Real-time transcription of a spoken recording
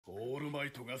You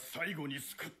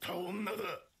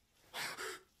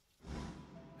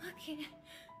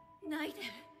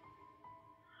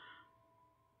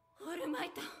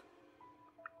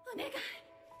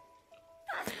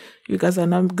guys are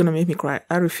not gonna make me cry.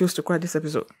 I refuse to cry this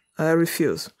episode. I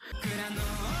refuse.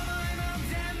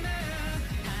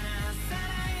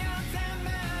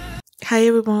 Hi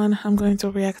everyone, I'm going to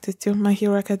react to My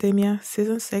Hero Academia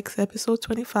Season 6, Episode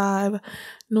 25,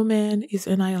 No Man is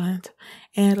an Island.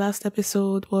 And last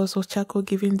episode was Ochako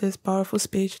giving this powerful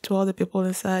speech to all the people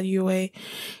inside UA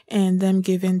and them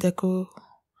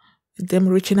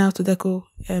reaching out to Deku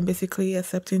and basically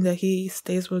accepting that he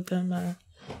stays with them at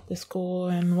the school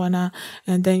and whatnot.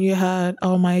 And then you had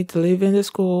All Might leaving the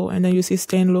school and then you see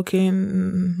Stain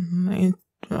looking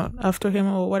after him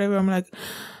or whatever. I'm like,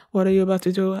 what are you about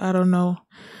to do? I don't know.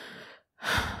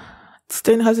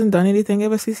 Stain hasn't done anything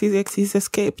ever since he's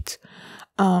escaped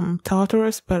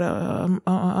Tartarus, but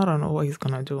I don't know what he's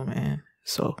gonna do, man.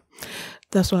 So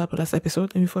that's what happened last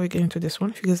episode. And before we get into this one,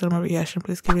 if you guys like my reaction,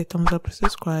 please give it a thumbs up, please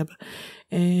subscribe,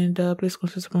 and please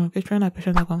consider support my Patreon at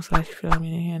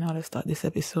patreon.com/Philamini. And now let's start this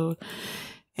episode.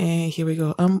 And here we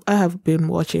go. I have been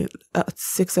watching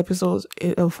 6 episodes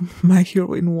of My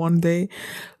Hero in one day,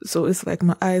 so it's like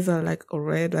my eyes are like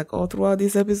red like all throughout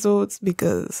these episodes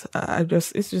because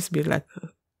it's just been like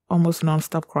almost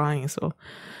non-stop crying. So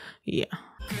yeah.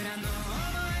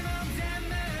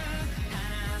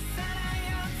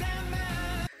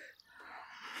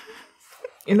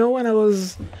 You know when I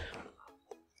was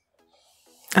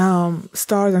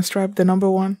Stars and Stripes, the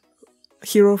 #1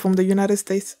 hero from the United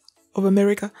States of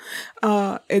America,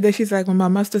 and then she's like, my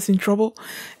master's in trouble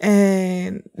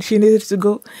and she needed to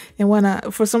go, and when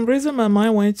for some reason my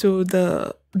mind went to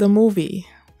the movie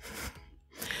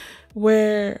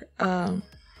where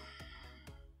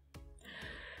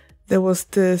there was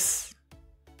the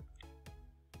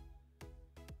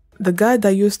guy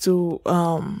that used to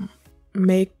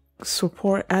make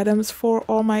support items for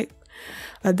All Might,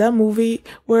 that movie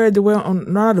where they were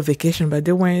on not a vacation, but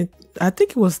they went, I think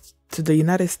it was to the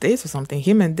United States or something.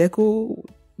 Him and Deku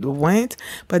went,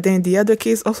 but then the other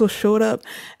kids also showed up,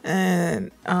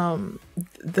 and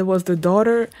there was the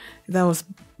daughter that was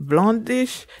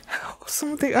blondish or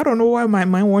something. I don't know why my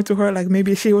mind went to her, like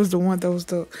maybe she was the one that was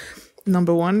the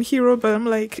 #1 hero, but I'm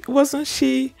like, wasn't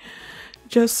she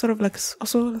just sort of like,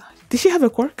 also, did she have a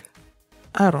quirk?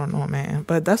 I don't know, man,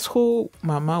 but that's who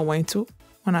my mind went to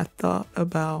when I thought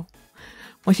about,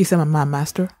 when she said my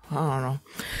master. I don't know.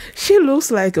 She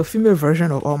looks like a female version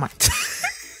of All Might.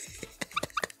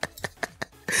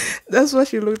 That's what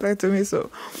she looked like to me.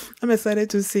 So I'm excited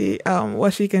to see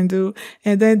what she can do.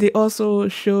 And then they also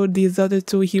showed these other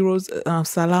 2 heroes,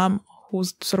 Salam,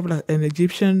 who's sort of like an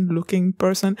Egyptian looking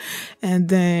person, and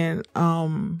then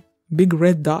Big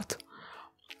Red Dot.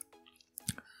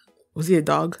 Was he a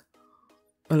dog?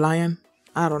 A lion?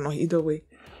 I don't know. Either way,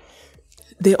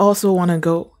 they also want to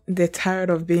go. They're tired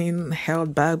of being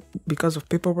held back because of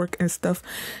paperwork and stuff.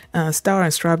 Star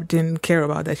and Strap didn't care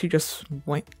about that. She just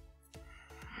went.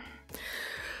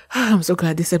 I'm so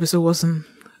glad this episode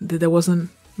there wasn't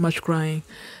much crying.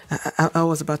 I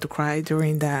was about to cry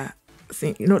during that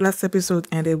scene. You know, last episode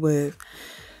ended with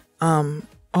All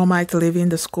Might leaving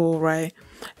the school, right?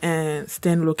 And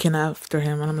Stan looking after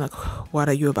him, and I'm like, what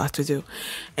are you about to do?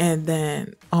 And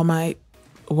then All Might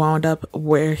wound up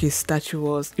where his statue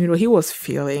was. You know, he was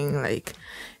feeling like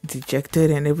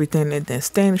dejected and everything, and then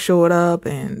Stan showed up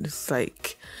and it's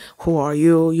like, who are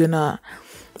you? You're not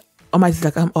All Might. Is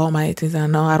like, I'm All Might. He's like,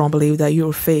 no, I don't believe that,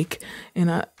 you're fake.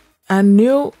 And I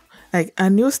knew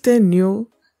Stan knew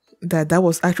that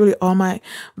was actually All Might,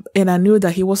 and I knew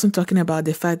that he wasn't talking about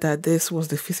the fact that this was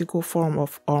the physical form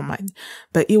of All Might,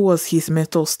 but it was his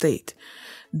mental state.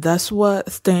 That's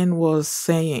what Stan was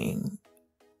saying,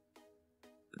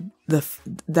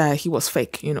 that he was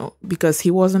fake, you know, because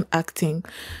he wasn't acting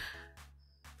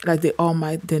like the All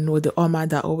Might. They know the All Might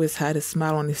that always had a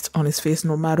smile on his face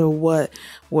no matter what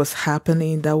was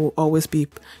happening, that will always be,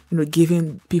 you know,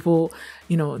 giving people,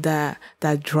 you know, that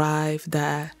drive,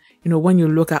 that, you know, when you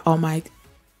look at All Might,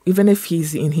 even if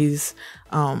he's in his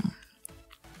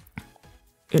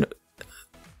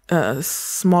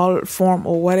small form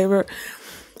or whatever,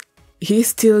 he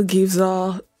still gives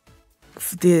off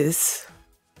this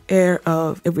air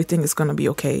of everything is gonna be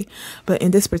okay. But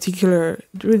during this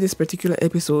particular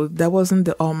episode, that wasn't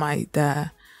the All Might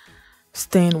that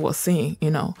Stan was seeing, you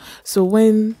know. So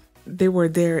when they were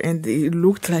there and it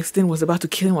looked like Stan was about to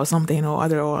kill him or something or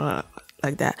other, or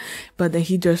like that, but then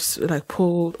he just like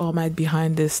pulled All Might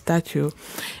behind this statue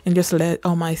and just let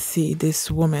All Might see this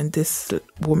woman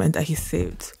that he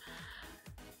saved.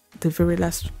 the very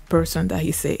last person that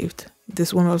he saved.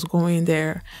 This woman was going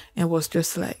there and was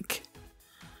just like,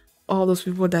 all those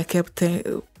people that kept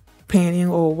painting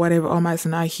or whatever, All Might's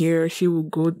not here. She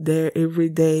would go there every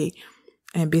day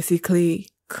and basically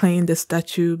clean the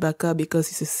statue back up because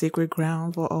it's a sacred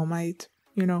ground for All Might.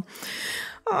 You know,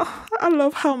 I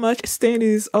love how much Stan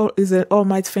is an All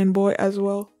Might fanboy as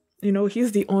well. You know,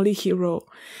 he's the only hero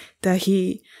that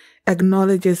he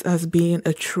acknowledges as being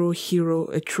a true hero,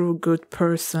 a true good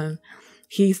person.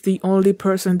 He's the only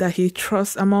person that he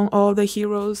trusts among all the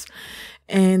heroes.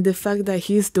 And the fact that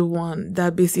he's the one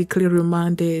that basically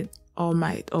reminded All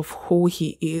Might of who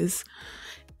he is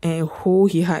and who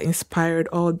he had inspired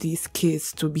all these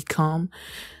kids to become.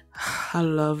 I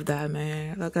love that,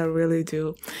 man. Like, I really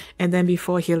do. And then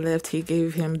before he left, he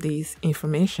gave him this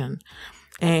information.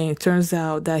 And it turns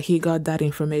out that he got that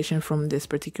information from this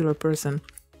particular person.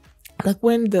 Like,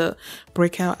 when the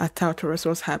breakout at Tartarus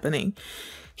was happening,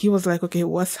 he was like, okay,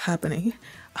 what's happening?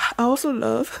 I also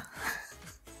love...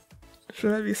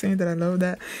 Should I be saying that I love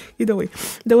that? Either way,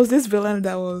 there was this villain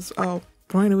that was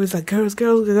Brian was like, girls,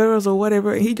 girls, girls, or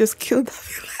whatever, and he just killed that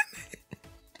villain.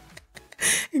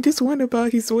 He just went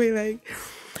about his way, like,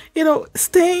 you know,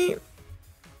 Stain.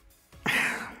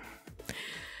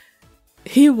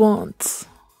 He wants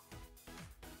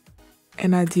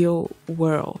an ideal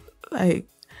world, like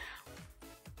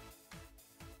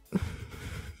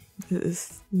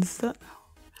it's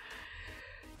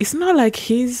not like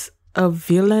he's a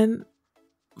villain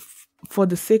for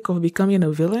the sake of becoming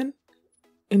a villain.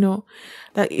 You know,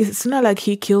 like, it's not like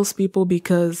he kills people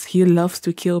because he loves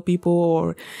to kill people,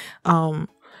 or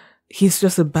he's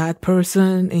just a bad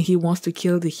person and he wants to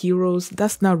kill the heroes.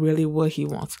 That's not really what he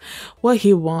wants. What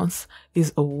he wants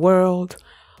is a world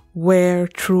where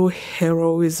true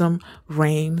heroism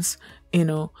reigns, you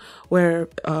know, where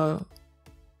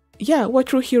where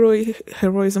true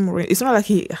heroism reigns. It's not like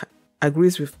he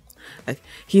agrees with, like,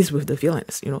 he's with the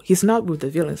villains, you know. He's not with the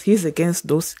villains. He's against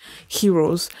those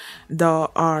heroes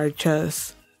that are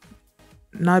just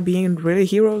not being really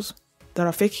heroes, that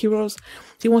are fake heroes.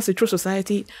 He wants a true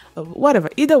society, whatever.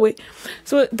 Either way.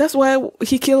 So that's why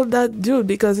he killed that dude,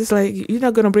 because it's like, you're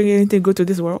not going to bring anything good to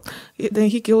this world. Then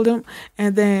he killed him,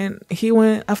 and then he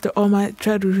went after All Might,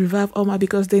 tried to revive All Might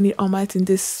because they need All Might in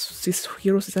this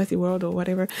hero society world or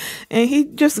whatever. And he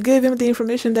just gave him the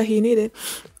information that he needed.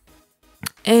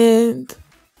 And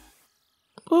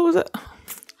what was it?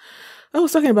 I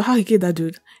was talking about how he killed that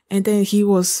dude. And then he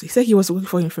said he was looking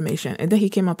for information. And then he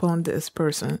came upon this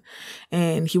person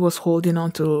and he was holding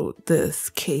on to this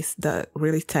case that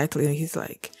really tightly. And he's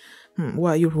like, why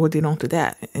are you holding on to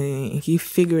that? And he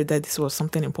figured that this was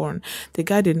something important. The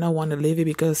guy did not want to leave it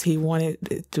because he wanted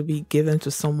it to be given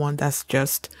to someone that's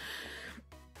just,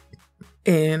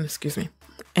 and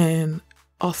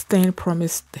Austin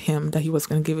promised him that he was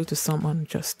going to give it to someone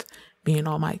just being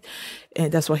All Might.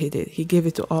 And that's what he did. He gave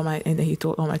it to All Might, and then he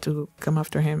told All Might to come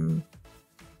after him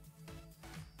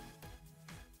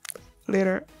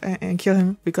later and kill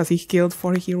him because he killed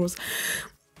 40 heroes.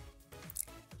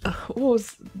 What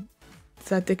was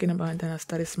that thinking about? And then I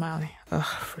started smiling.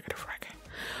 Frick.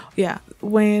 Yeah,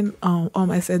 when All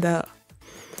Might said that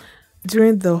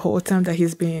during the whole time that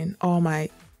he's been All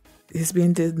Might, he's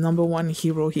been the number one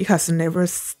hero.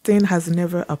 Stain has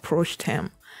never approached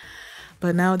him.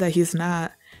 But now that he's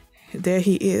not, there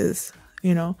he is,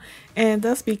 you know. And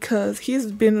that's because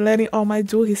he's been letting All Might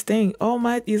do his thing. All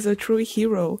Might is a true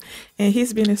hero. And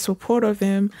he's been in support of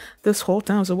him this whole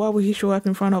time. So why would he show up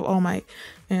in front of All Might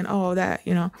and all of that,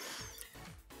 you know?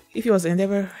 If he was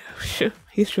Endeavor,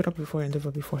 he showed up before Endeavor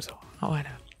before, so why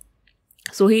not?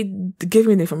 So he gave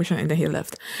me the information and then he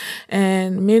left.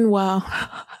 And meanwhile,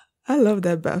 I love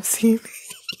that bath scene.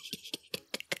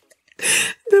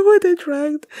 The way they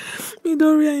dragged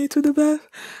Midoriya into the bath.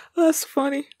 That's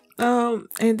funny. And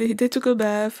they took a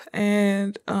bath,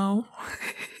 and that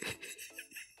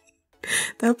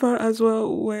part as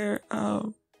well where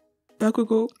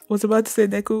Bakugo was about to say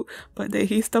Deku, but then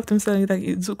he stopped himself and like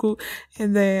Izuku,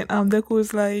 and then Deku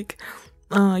was like,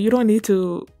 you don't need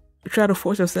to try to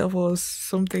force yourself or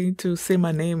something to say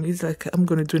my name. He's like, I'm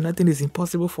gonna do nothing is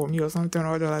impossible for me or something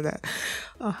or other like that.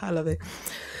 Oh, I love it.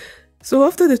 So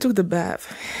after they took the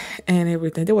bath and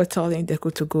everything, they were telling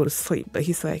Deku to go to sleep, but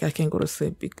he's like, I can't go to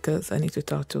sleep because I need to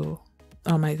talk to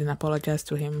All Might and apologize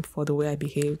to him for the way I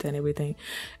behaved and everything.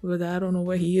 But I don't know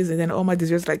where he is. And then All Might is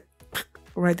just like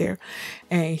right there,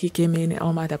 and he came in and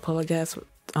All Might apologized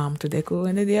to Deku,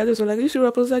 and then the others were like, you should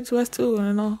apologize to us too,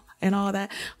 and all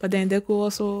that. But then Deku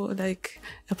also like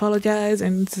apologized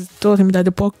and told him that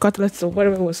the pork cutlets or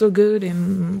whatever was so good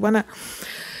and whatnot.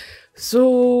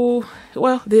 So,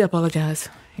 well, they apologized,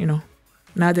 you know,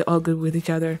 Now they're all good with each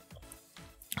other.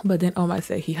 But then All Might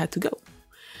said he had to go.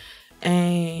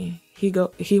 And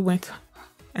he went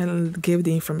and gave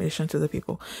the information to the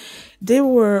people. They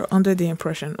were under the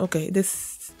impression, okay,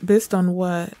 this based on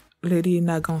what Lady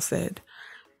Nagon said,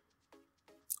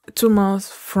 2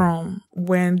 months from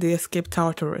when they escaped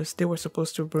Tartarus, they were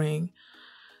supposed to bring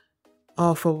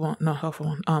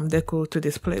Deku to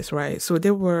this place, right? So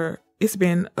it's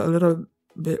been a little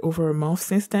bit over a month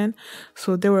since then.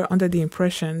 So they were under the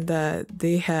impression that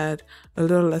they had a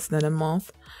little less than a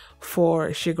month for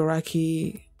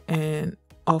Shigaraki and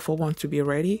All for One to be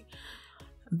ready.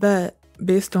 But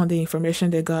based on the information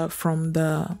they got from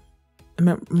the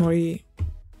memory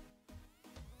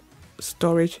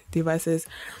storage devices,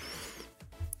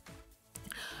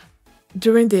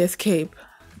 during the escape,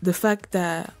 the fact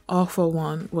that All for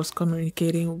One was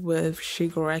communicating with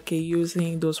Shigaraki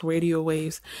using those radio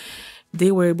waves,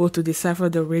 they were able to decipher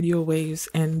the radio waves,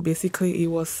 and basically it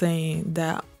was saying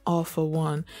that All for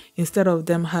One, instead of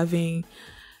them having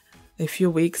a few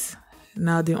weeks,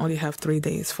 now they only have 3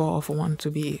 days for All for One to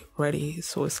be ready.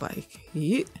 So it's like,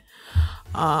 yeah.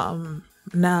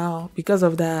 Now, because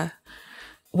of that,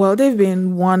 well, they've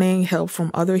been wanting help from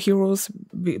other heroes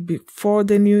before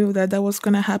they knew that was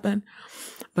going to happen.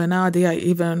 But now they are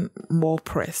even more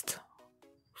pressed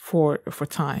for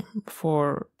time,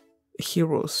 for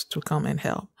heroes to come and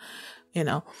help, you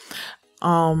know.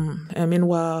 And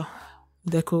meanwhile,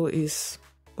 Deku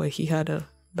he had a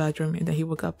bad dream, and then he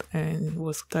woke up and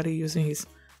started using his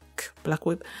black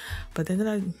whip. But then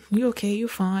they're like, you okay, you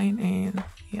fine. And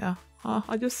yeah,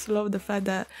 I just love the fact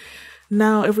that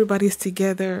now everybody's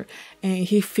together, and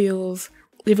he feels,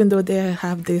 even though they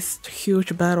have this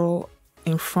huge battle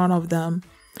in front of them,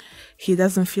 he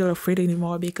doesn't feel afraid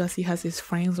anymore because he has his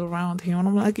friends around him. And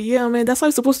I'm like, yeah, man, that's how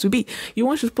it's supposed to be. You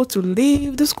weren't supposed to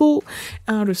leave the school.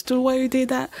 I understood why you did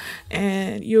that.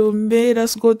 And you made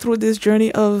us go through this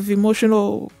journey of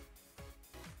emotional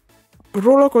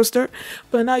roller coaster.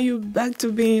 But now you're back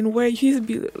to being where he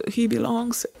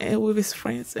belongs, and with his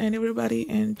friends and everybody.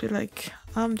 And you're like,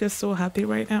 I'm just so happy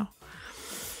right now.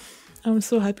 I'm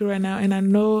so happy right now. And I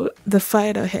know the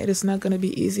fight ahead is not going to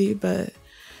be easy, but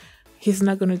he's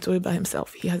not going to do it by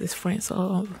himself. He has his friends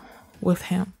all with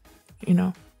him, you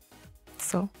know.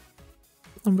 So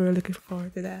I'm really looking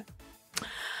forward to that.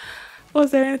 Was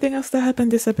there anything else that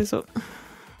happened this episode?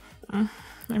 Let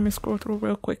me scroll through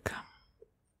real quick.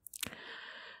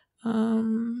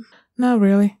 Not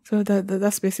really. So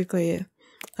that's basically it.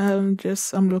 I'm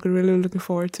really looking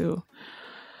forward to,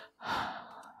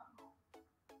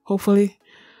 hopefully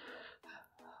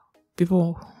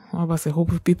people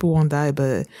won't die,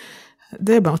 but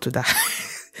they're bound to die.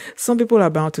 Some people are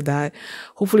bound to die.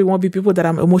 Hopefully it won't be people that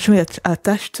I'm emotionally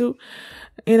attached to,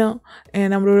 you know.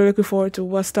 And I'm really looking forward to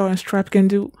what Star and Stripe can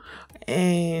do,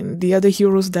 and the other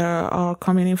heroes that are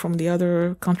coming in from the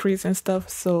other countries and stuff.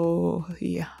 So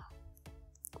yeah,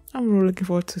 I'm really looking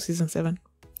forward to season 7.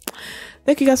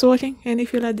 Thank you guys for watching, and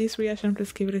if you like this reaction,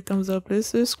 please give it a thumbs up, please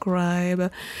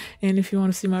subscribe, and if you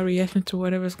want to see my reaction to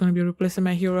whatever is going to be replacing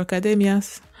My Hero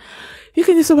Academias, you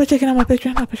can do so by checking out my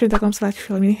Patreon at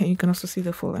patreon.com/filmy, and you can also see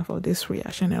the full length of this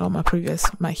reaction and all my previous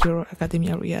My Hero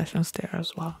Academia reactions there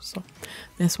as well. So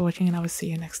thanks for watching, and I will see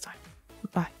you next time.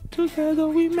 Bye. Together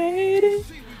we made it.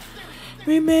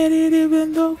 We made it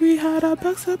even though we had our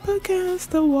backs up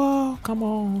against the wall. Come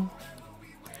on.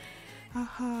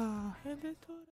 Aha.